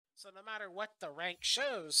So no matter what the rank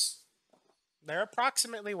shows, they're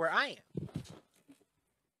approximately where I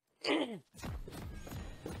am.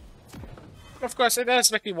 Of course, it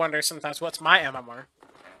does make me wonder sometimes what's my MMR.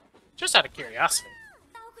 Just out of curiosity.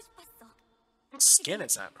 What skin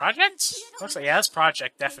is that? Project? Looks like, yeah, that's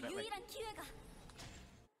Project, definitely.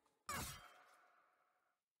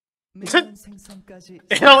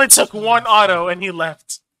 It only took one auto and he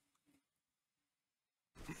left.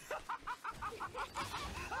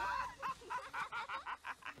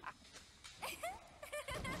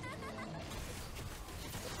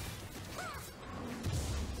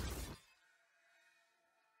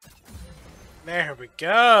 There we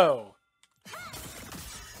go.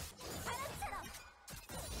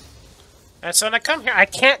 And so when I come here, I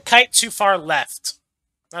can't kite too far left.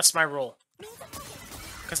 That's my rule.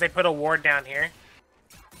 Because they put a ward down here.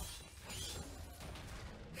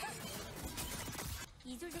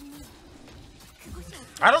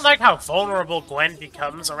 I don't like how vulnerable Gwen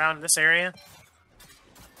becomes around this area.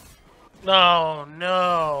 No,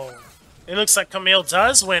 no. It looks like Camille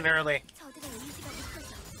does win early.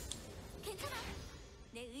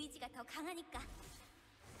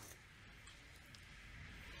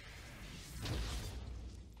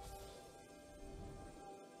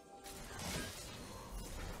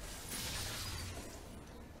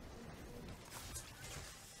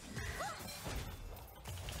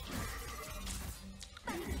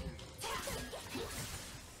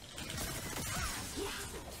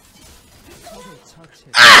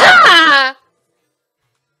 Ah!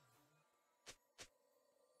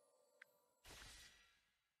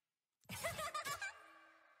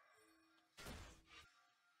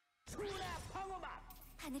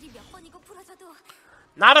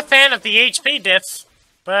 Not a fan of the HP diff,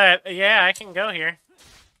 but yeah, I can go here.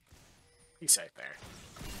 He's safe there.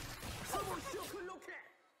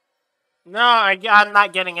 No, I'm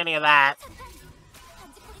not getting any of that.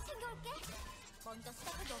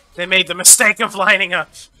 They made the mistake of lining up.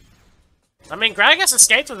 I mean, Gragas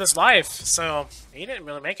escaped with his life, so he didn't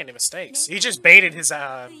really make any mistakes. He just baited his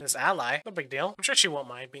ally. No big deal. I'm sure she won't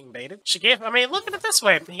mind being baited. She gave, I mean, look at it this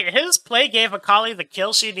way. His play gave Akali the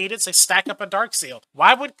kill she needed to stack up a Dark Seal.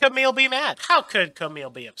 Why would Camille be mad? How could Camille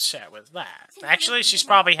be upset with that? Actually, she's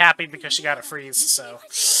probably happy because she got a freeze, so...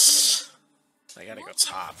 I gotta go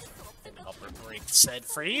top and help her break said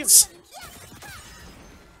freeze.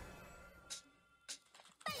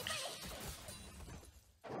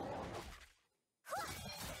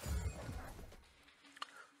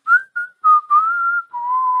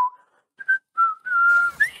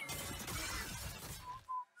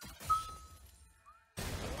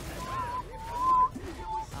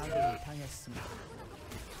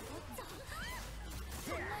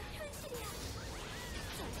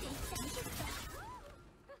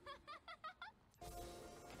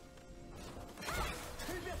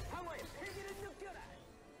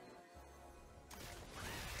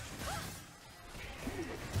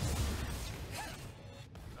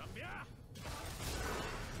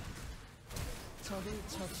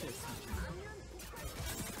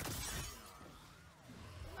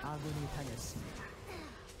 아군이 당했습니다.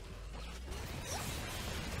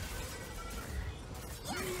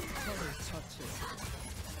 적을 처치했습니다.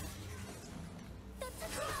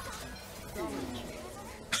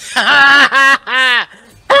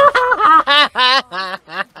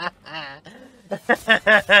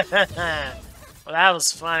 Well, that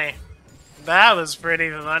was funny. That was pretty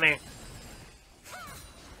funny.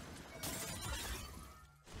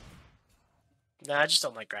 No, I just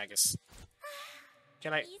don't like Gragas.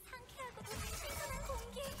 Can I?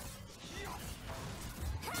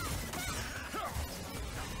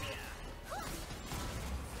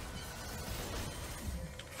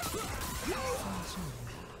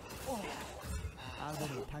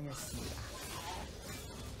 아군이 당했습니다.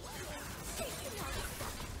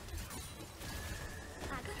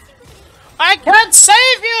 I can't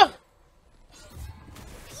save you!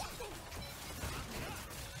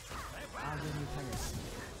 아군이 당했습니다.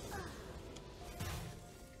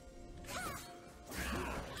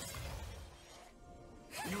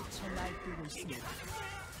 미쳐 날뛰고 있습니다.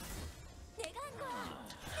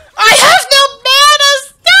 I have no mana!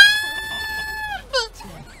 Stop!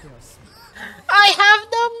 I have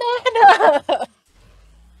no mana!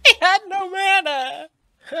 I had no mana!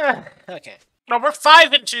 Okay. No, we're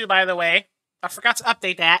 5-2, by the way. I forgot to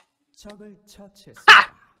update that. 적을 처치했습니다.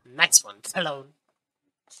 Ha! Nice one, Talon.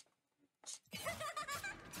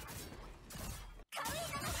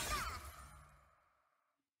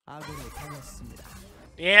 아군이 당했습니다.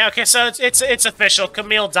 Yeah, okay, so it's official.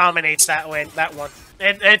 Camille dominates that one.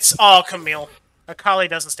 It's all Camille. Akali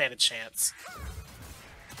doesn't stand a chance.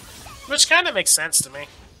 Which kind of makes sense to me.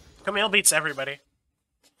 Camille beats everybody.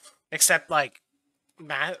 Except, like,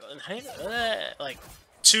 like,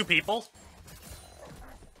 2 people.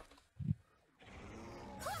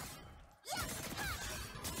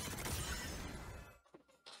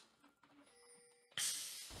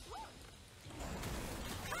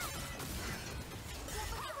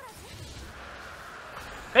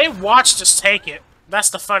 They watched us take it. That's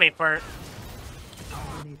the funny part.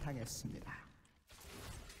 아군이 당했습니다.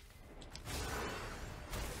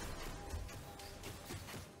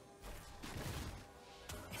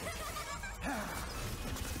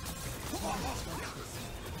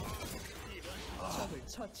 적을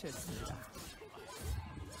처치했습니다.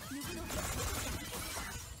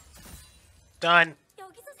 Done.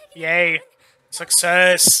 Yay.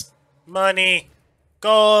 Success. Money.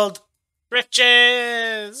 Gold.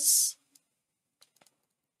 Riches.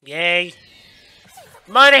 Yay.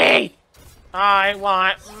 Money! I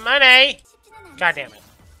want money! God damn it.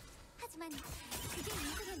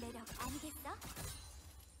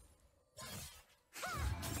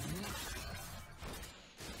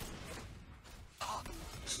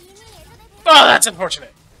 Oh, that's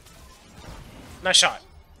unfortunate. Nice shot.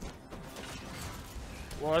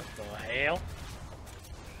 What the hell?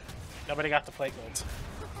 Nobody got the plate golds.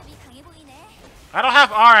 I don't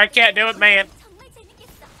have R, I can't do it, man.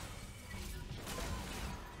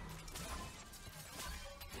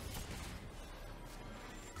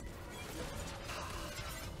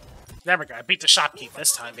 There we go, I beat the shopkeep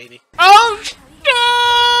this time, baby. Oh, shit!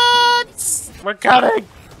 We're coming!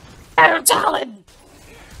 I'm telling!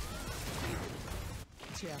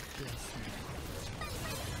 제압되었습니다.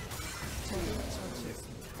 적을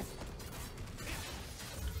처치했습니다.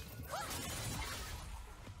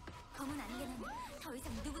 검은 안개는 더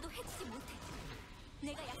이상 누구도 해치지 못해.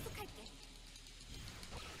 내가 약속할게.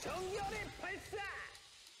 정렬의 발사!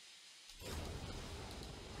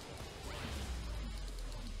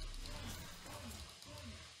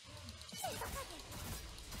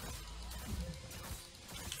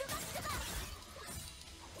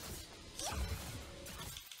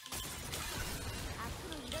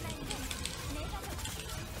 앞으로 일어날 일은 내가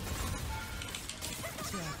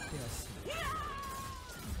제압되었습니다.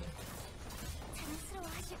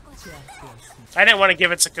 자랑스러워하실 거지. 제압되었습니다. I didn't want to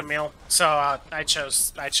give it to Camille, so I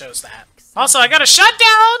chose that. Also, I got a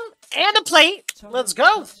shutdown and a plate. Let's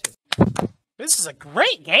go. This is a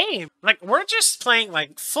great game. Like, we're just playing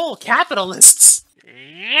like full capitalists.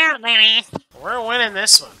 Yeah, baby. We're winning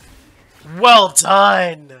this one. Well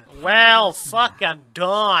done. Well fucking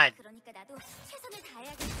done. 그러니까 나도 최선을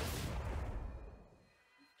다해야겠지.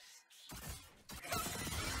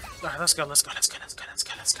 Alright, let's go, let's go, let's go, let's go, let's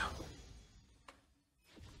go, let's go.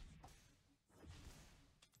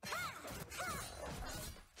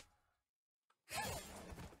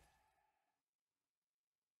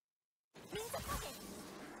 민첩하게.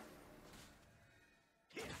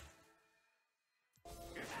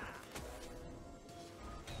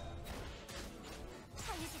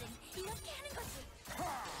 사유질은 이렇게 하는 거지.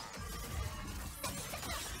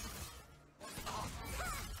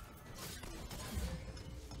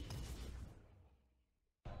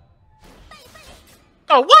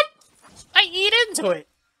 Oh, what? I eat into it.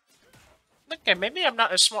 Okay, maybe I'm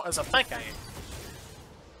not as smart as I think I am.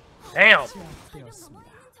 Damn.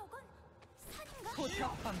 제압되었습니다. 저건 살인가?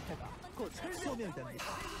 포탑 방패가 곧 소멸됩니다.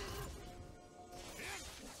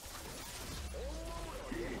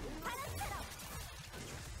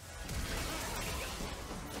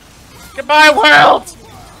 Goodbye, world!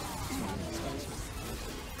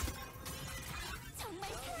 정말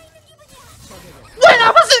살아있는 기분이야. When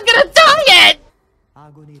I wasn't gonna die yet!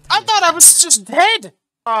 아군이 I thought I was just dead!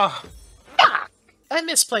 Oh, fuck! I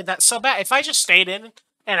misplayed that so bad. If I just stayed in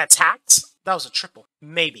and attacked, that was a triple.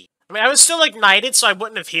 Maybe. I mean, I was still ignited, so I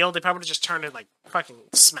wouldn't have healed. They probably would have just turned and, like, fucking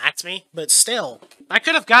smacked me. But still, I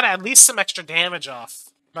could have got at least some extra damage off.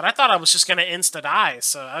 But I thought I was just gonna insta-die,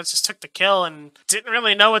 so I just took the kill and didn't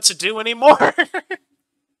really know what to do anymore.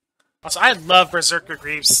 Also, I love Berserker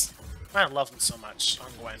Greaves. I love them so much on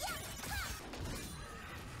Gwen.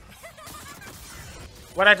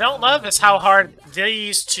 What I don't love is how hard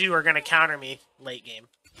these two are gonna counter me late game.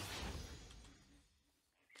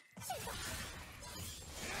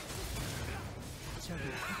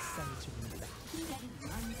 적을 학살 중입니다.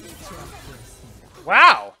 제압되었습니다.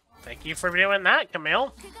 Wow! Thank you for doing that,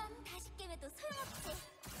 Camille. 그건 다시 깨매도 소용없지.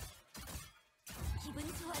 기분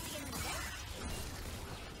좋아지겠는데?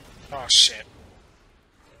 Oh shit.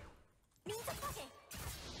 민첩하게.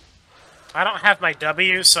 I don't have my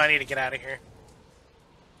W, so I need to get out of here.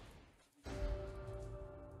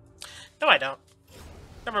 No, I don't.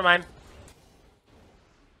 Never mind.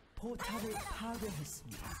 포탑을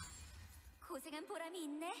파괴했습니다. 고생한 보람이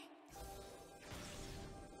있네.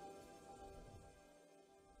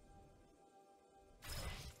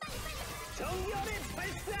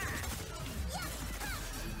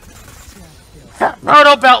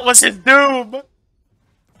 Proto Belt was his doom!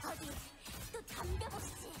 어디 또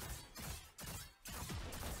덤벼보시지.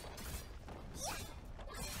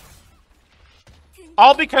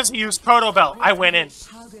 All because he used Proto Belt, I went in.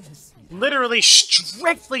 파괴했습니다. Literally,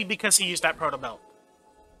 strictly because he used that Proto Belt.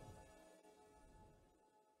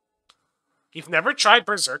 You've never tried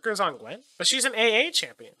Berserkers on Gwen? But she's an AA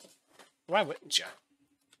champion. Why wouldn't you?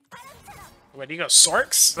 What, do you go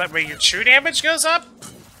Sorks? That way your true damage goes up?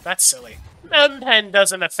 That's silly. M10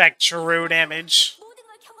 doesn't affect true damage. 모든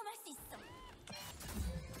걸 경험할 수 있어.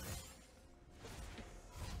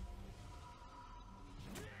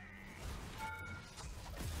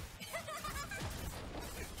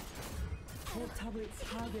 포탑을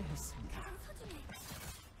파괴했습니다. 서준해.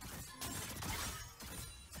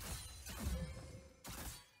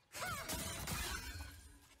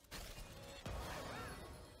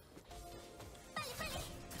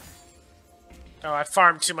 Oh, I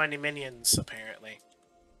farmed too many minions, apparently.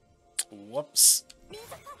 Whoops.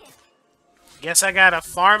 민첩하게. Guess I gotta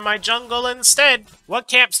farm my jungle instead. What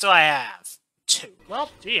camps do I have? 2. Well,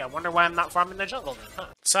 gee, I wonder why I'm not farming the jungle then, huh?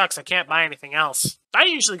 Sucks, I can't buy anything else. I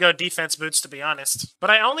usually go defense boots, to be honest. But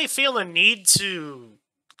I only feel a need to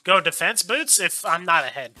go defense boots if I'm not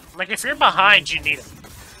ahead. Like, if you're behind, you need them.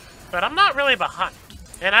 But I'm not really behind.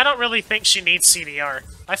 And I don't really think she needs CDR.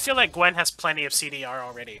 I feel like Gwen has plenty of CDR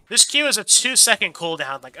already. This Q is a 2-second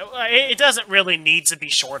cooldown. Like, it doesn't really need to be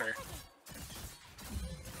shorter.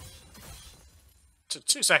 It's a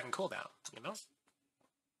 2-second cooldown, you know?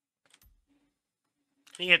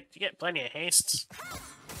 You get plenty of hastes.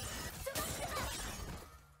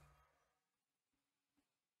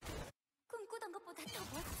 꿈꾸던 것보다 더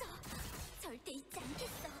멋져. 절대 잊지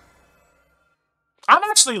않겠어. I'm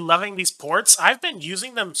actually loving these ports. I've been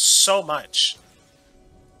using them so much.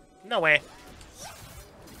 No way.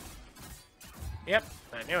 Yep,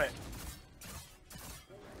 I knew it.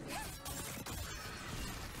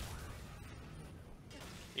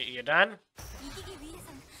 You done? 이기기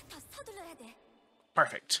위해선 더 서둘러야 돼.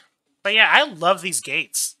 Perfect. But yeah, I love these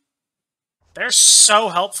gates. They're so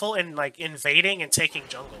helpful in, like, invading and taking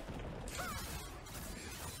jungle.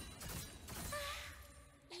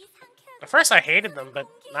 이 상쾌한 At first I hated them, but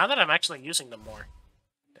now that I'm actually using them more,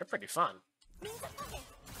 they're pretty fun. 민첩하게.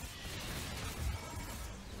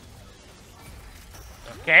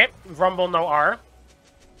 Okay, Rumble no R.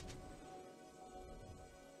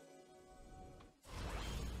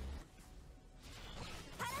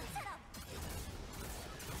 바람처럼.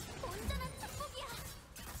 온전한 축복이야.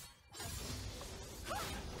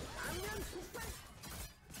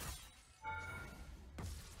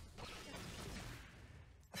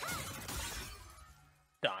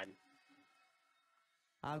 Done.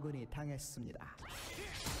 아군이 당했습니다.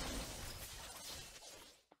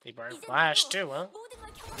 He burned Flash too, huh? 모든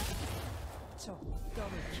걸 경험할 수 있어. 적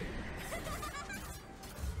더블킬.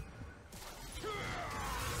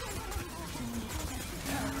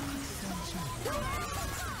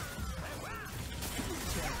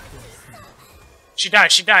 She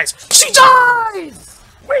dies, she dies. She dies!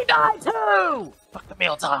 We die too! Fuck, the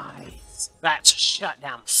meal dies. That's a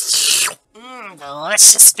shutdown.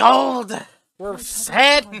 Delicious gold! We're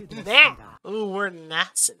fed now! Ooh, we're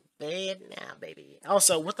nice and fed now, baby.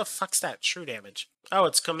 Also, what the fuck's that true damage? Oh,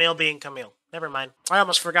 it's Camille being Camille. Never mind. I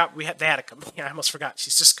almost forgot they had a Camille. I almost forgot.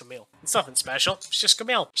 She's just Camille. It's nothing special. She's just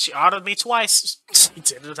Camille. She autoed me twice. She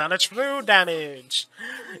did a ton of true damage.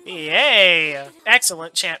 Yay!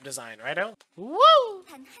 Excellent champ design, righto? Woo!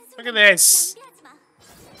 단 Look 한순간 at this. 낭비하지 마.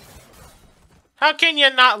 How can you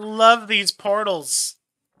not love these portals?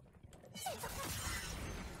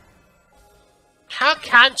 How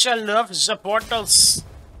can't you love the portals?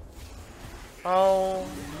 Oh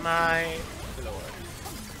my lord.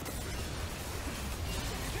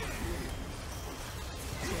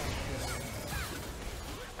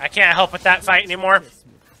 I can't help with that fight anymore.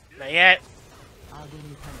 Not yet.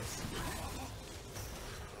 아군이 당했습니다.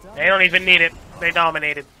 They don't even need it. They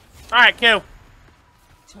dominated. Alright, Q.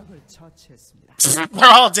 적을 처치했습니다. They're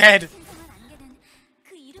all dead. 생성한 안개는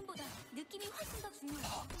그 이름보다 느낌이 훨씬 더 중요해.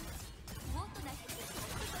 무엇도 날 해칠 수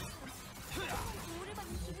없을 것처럼 보호를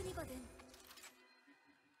받는 기분이거든.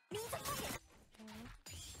 민첩하게.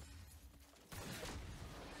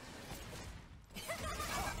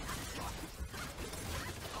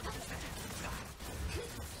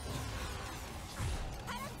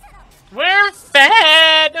 We're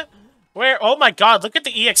fed! Oh my god, look at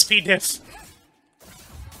the EXP diff.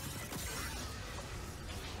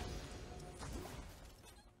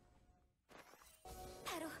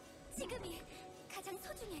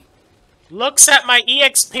 이상해. Looks at my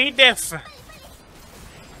EXP diff.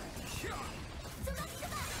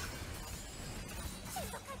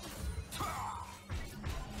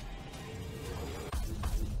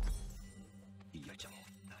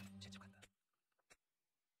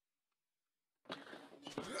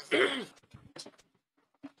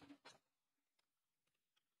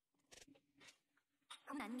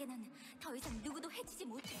 안개는 더 이상 누구도 해치지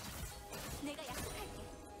못해. 내가 약속할게.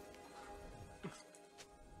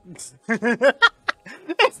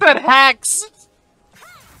 It's that hacks.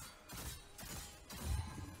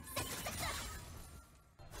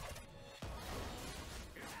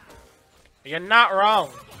 You're not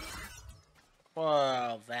wrong.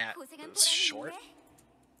 Well, that was short.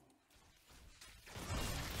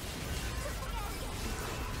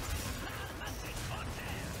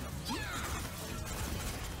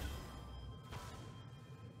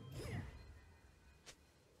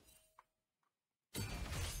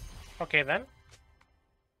 Okay then.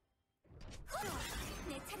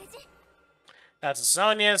 That's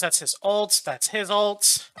Zonia's, that's his ult, that's his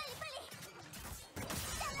ult.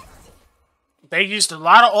 They used a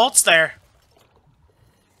lot of ults there.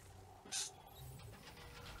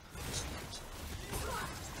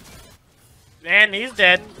 And he's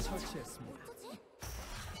dead.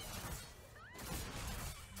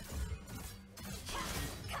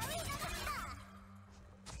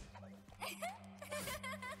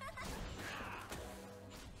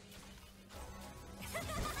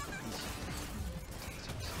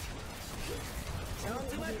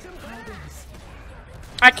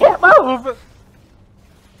 I can't move!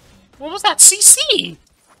 What was that CC?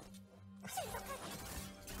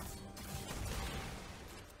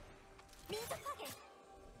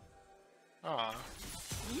 Aw.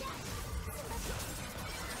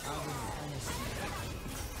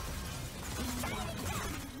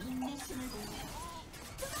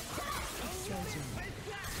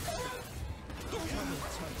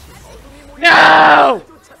 No!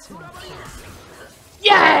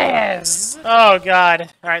 Yes! Oh god.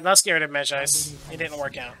 Alright, let's get rid of Mejais. It didn't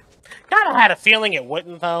work out. Kinda had a feeling it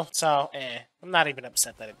wouldn't though, so I'm not even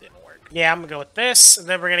upset that it didn't work. Yeah, I'm gonna go with this, and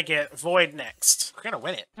then we're gonna get Void next. We're gonna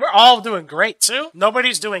win it. We're all doing great too.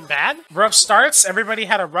 Nobody's doing bad. Rough starts, everybody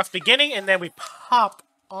had a rough beginning, and then we popped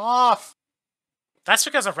off. That's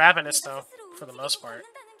because of Ravenous though, for the most part.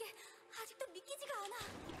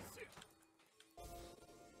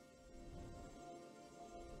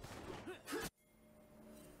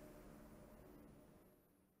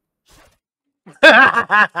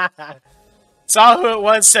 Saw who it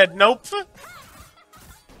was, said nope.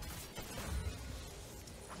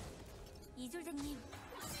 이졸자님,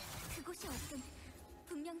 그곳이 어떤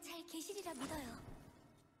분명 잘 계시리라 믿어요.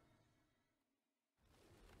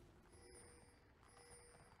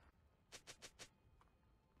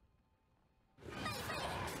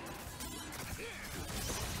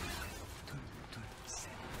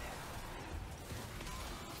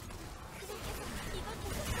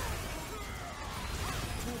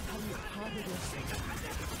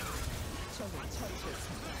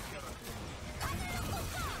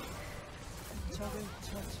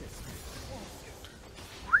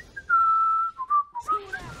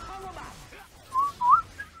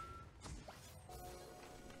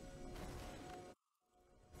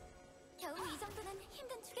 겨우 이 정도는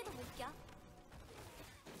힘든 축에도 못 껴.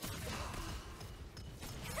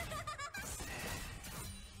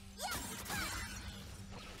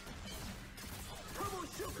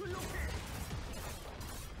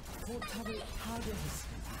 포탑을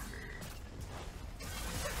파괴했습니다.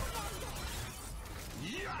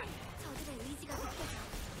 저들의 의지가 느껴져.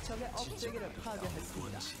 적의 업체계를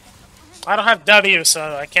파괴했습니다. I don't have W,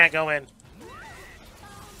 so I can't go in.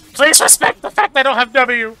 Please respect the fact that I don't have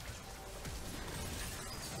W.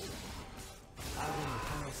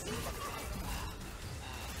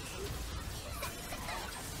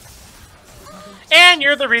 And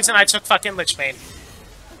you're the reason I took fucking Lichbane.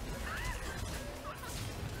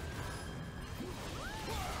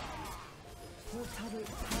 포탑을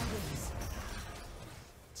파괴했습니다.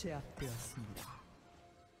 제압되었습니다.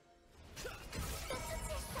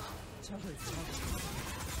 적을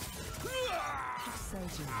학살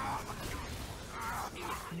중입니다.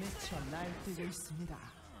 미쳐 날뛰고 있습니다.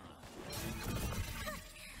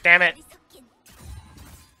 Damn it.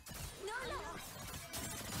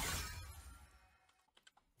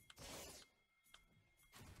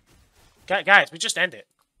 Guys, we just end it.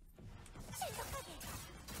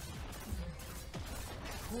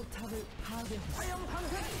 포탑을 파괴했습니다.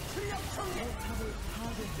 포탑을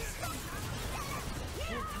파괴했습니다.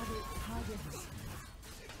 포탑을 파괴했습니다.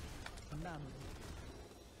 남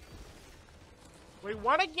We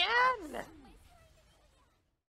won again!